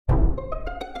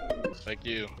Thank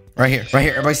you. Right here.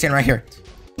 Everybody stand right here.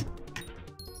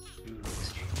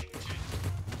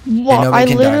 What? I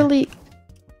literally.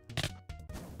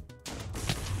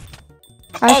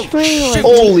 I swear, like,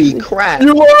 holy crap!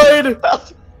 You lied!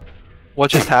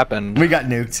 What just happened? We got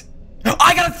nuked.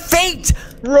 I got a feint!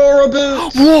 Roar a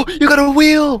boot! Whoa! You got a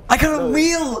wheel! I got a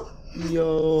wheel!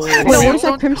 Yo. wait, what does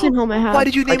that crimson helmet have? Why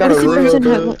did you name got it a crimson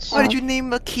roar helmet? boot. Why did you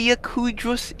name a Kia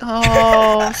Kuudra?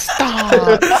 Oh,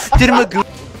 stop! Did him a good.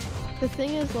 The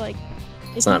thing is, like,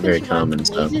 It's not very common,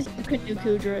 so. You could do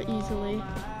Kuudra easily.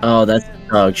 Oh, that's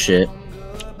dog shit.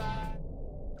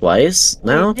 Twice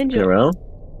now? In a row?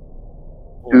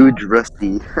 Kuudra.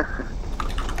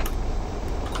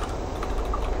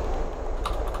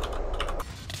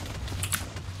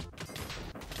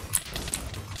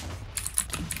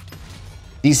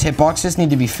 These hitboxes need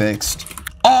to be fixed.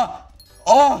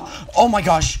 Oh my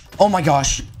gosh. Oh my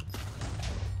gosh. Can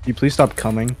you please stop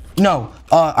coming? No,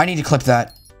 I need to clip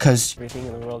that, cause everything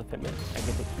in the world of fitness. I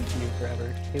get to keep you forever.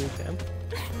 Hey, Sam.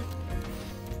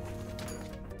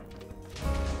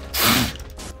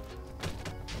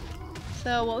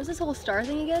 So, what was this whole star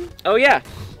thing again? Oh yeah.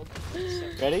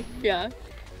 Ready? Yeah.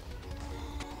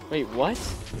 Wait, what?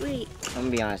 Wait. I'm gonna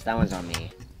be honest, that one's on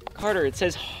me. Carter, it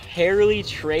says Harley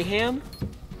Traham?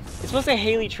 It's supposed to say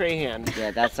Haley Trahan.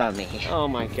 Yeah, that's on me. Oh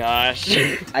my gosh.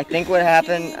 I think what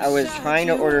happened, I was trying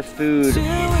to order food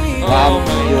while Oh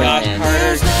my doing gosh, it.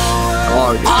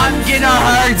 Carter. I'm gonna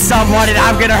hurt someone and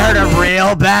I'm gonna hurt him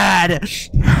real bad.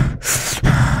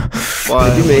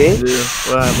 What do you mean?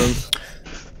 What happened?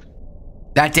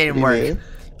 That didn't work.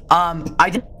 I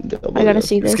gotta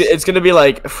see this. It's gonna be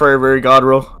like forever God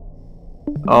roll.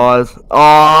 Oh.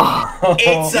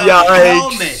 It's a Yikes.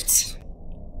 helmet.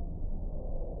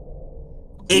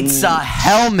 It's a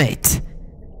helmet.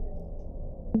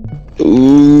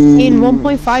 In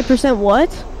 1.5%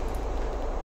 what?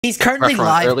 He's currently Restaurant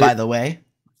live, early. by the way.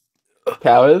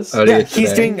 Cow is? Yeah,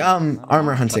 he's doing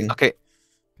armor hunting. Okay.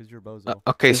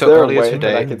 Okay, Is so there a earlier way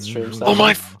today. that I could stream Oh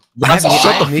my! I have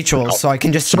mutuals, so I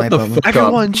can just snipe them.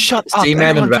 Everyone, shut up! Steam Man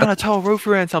Everyone's and trying to tell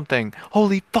Roferan something.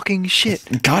 Holy fucking shit!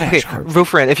 God, Okay,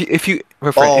 Roferan,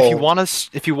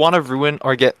 if you wanna ruin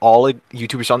or get all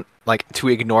YouTubers on like to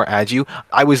ignore ads you,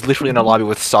 I was literally in a lobby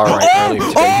with Sarah earlier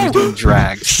today. He was doing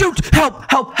drags. Shoot! Help!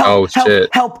 Help! Oh, shit.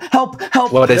 Help!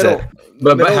 What is it?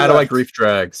 But how do I grief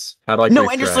drags? How do I No,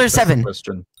 grief Ender drags? Slayer That's the 7.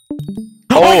 question.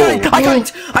 Oh, I got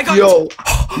it! I got Yo. it!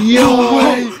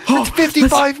 Yo. It's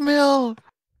 55 mil.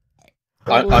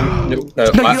 I'm No, you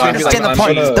don't understand the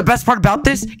part. The best part about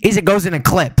this is it goes in a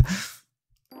clip.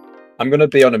 I'm gonna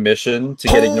be on a mission to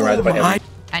get ignored by everyone.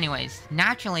 Anyways,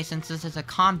 naturally, since this is a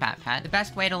combat pet, the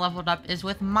best way to level it up is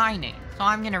with mining. So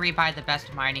I'm gonna rebuy the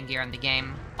best mining gear in the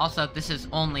game. Also, this is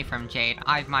only from Jade.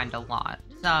 I've mined a lot.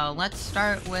 So let's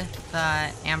start with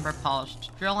the amber polished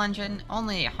drill engine.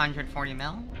 Only 140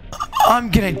 mil. I'm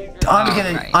gonna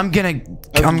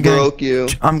broke you.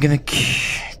 I'm gonna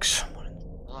kick someone.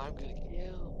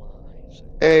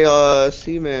 Hey,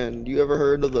 C-Man, you ever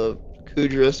heard of the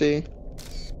Kuudra C?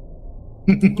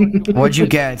 What'd you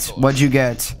get? What'd you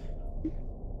get?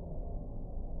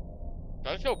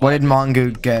 What did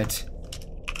Mongoot get?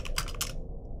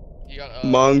 He got,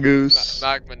 Mongoose.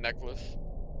 Magma necklace.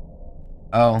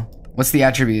 Oh, what's the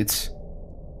attributes?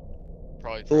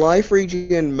 Probably. Life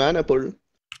regen maniple.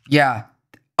 Yeah.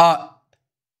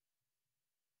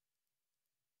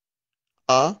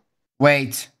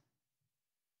 Wait.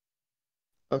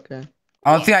 Okay.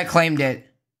 I don't think I claimed it.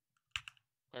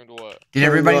 Claimed what? Did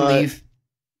everybody leave?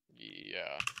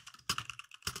 Yeah.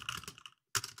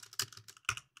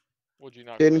 Would you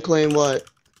not? Didn't claim what?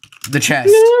 The chest.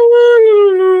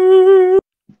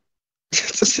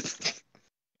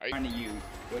 You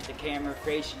with the camera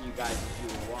facing you guys as you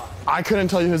watch. I couldn't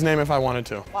tell you his name if I wanted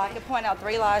to. Well, I can point out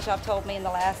 3 lies y'all told me in the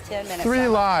last 10 minutes. 3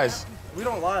 lies. We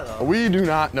don't lie though. We do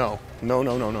not know. No.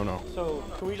 So,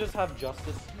 can we just have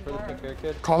justice for the pink-haired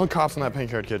kid? Call the cops on that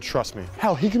pink-haired kid, trust me.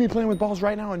 Hell, he could be playing with balls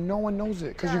right now and no one knows it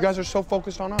because you guys are so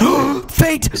focused on us.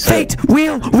 Fate!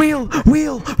 Wheel!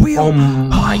 Oh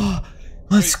my.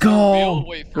 Let's go!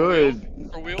 Good.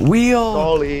 Wheel!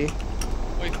 Golly.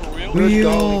 Wait, for real? Good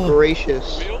golly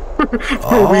gracious.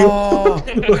 Oh,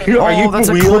 that's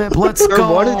a clip. Let's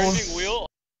go. What is Wheel?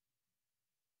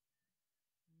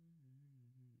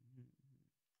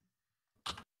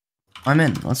 I'm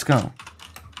in. Let's go.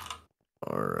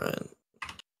 Alright.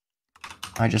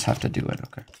 I just have to do it.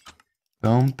 Okay.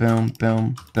 Boom.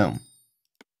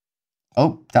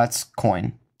 Oh, that's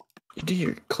coin. You do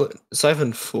your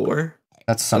Siphon 4?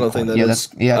 That's some I don't think coin. that Yeah, is-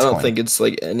 that's yeah. I That's don't coin. think it's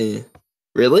like any.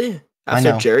 Really? I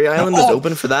After know. Jerry Island is Oh!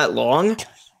 open for that long?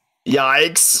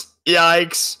 Yikes.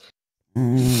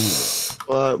 What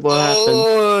happened?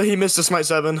 Oh, he missed a smite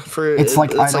 7 for. It's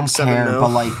like I don't 7 care, no. but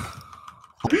like.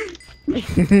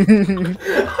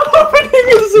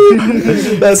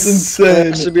 That's insane.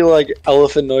 It should be like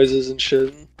elephant noises and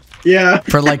shit. Yeah.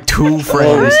 For like 2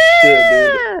 frames.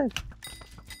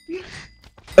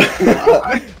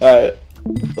 Alright.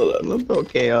 Hold on, look how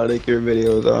chaotic your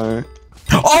videos are.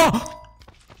 Oh!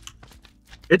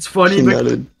 It's funny,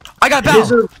 but I got his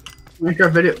Bell!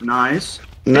 Minecraft video. Nice.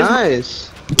 Nice.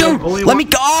 Dude, let me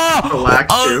go!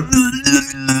 Relax, too.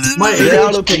 My They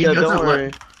auto pick up, don't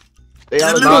worry. They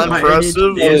auto Not pick up.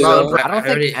 impressive. I don't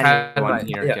think anyone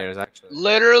here cares, actually.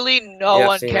 Literally no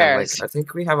one cares. I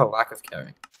think we have a lack of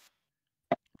caring.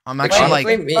 I'm actually like,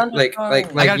 I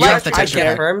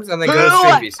care terms and then go to Who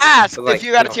stream pieces. asked So, like, if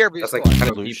you got a know, tier that's boost like score? kind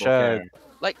of people care.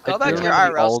 Like, go back to your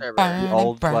IRL server. The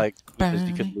old, like, because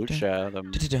you could loot share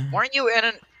them. Weren't you in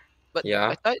an... But Yeah.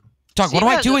 I thought... Dog, what do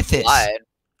I do with this?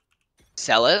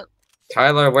 Sell it?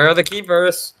 Tyler, where are the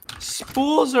keepers?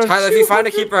 Spools are Tyler, if you find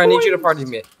a keeper, I need you to party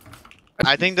me.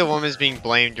 I think the woman's being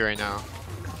blamed right now.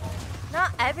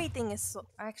 Not everything is so.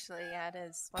 Actually, yeah, it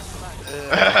is. What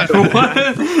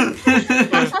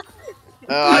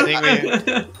I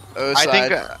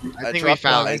think we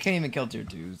found. I can't even kill tier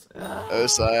 2s.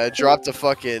 Osa, I dropped a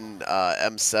fucking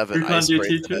M7 ice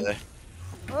spray today.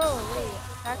 Oh wait,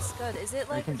 that's good. Is it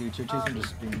like? I can do tier 2s and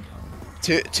just being.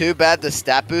 Too bad the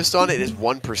stat boost on it is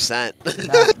 1%.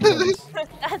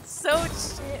 That's so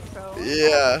shit, bro.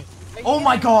 Yeah. Oh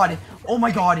my god! Oh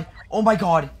my god! Oh my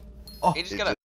god! Oh. He just got a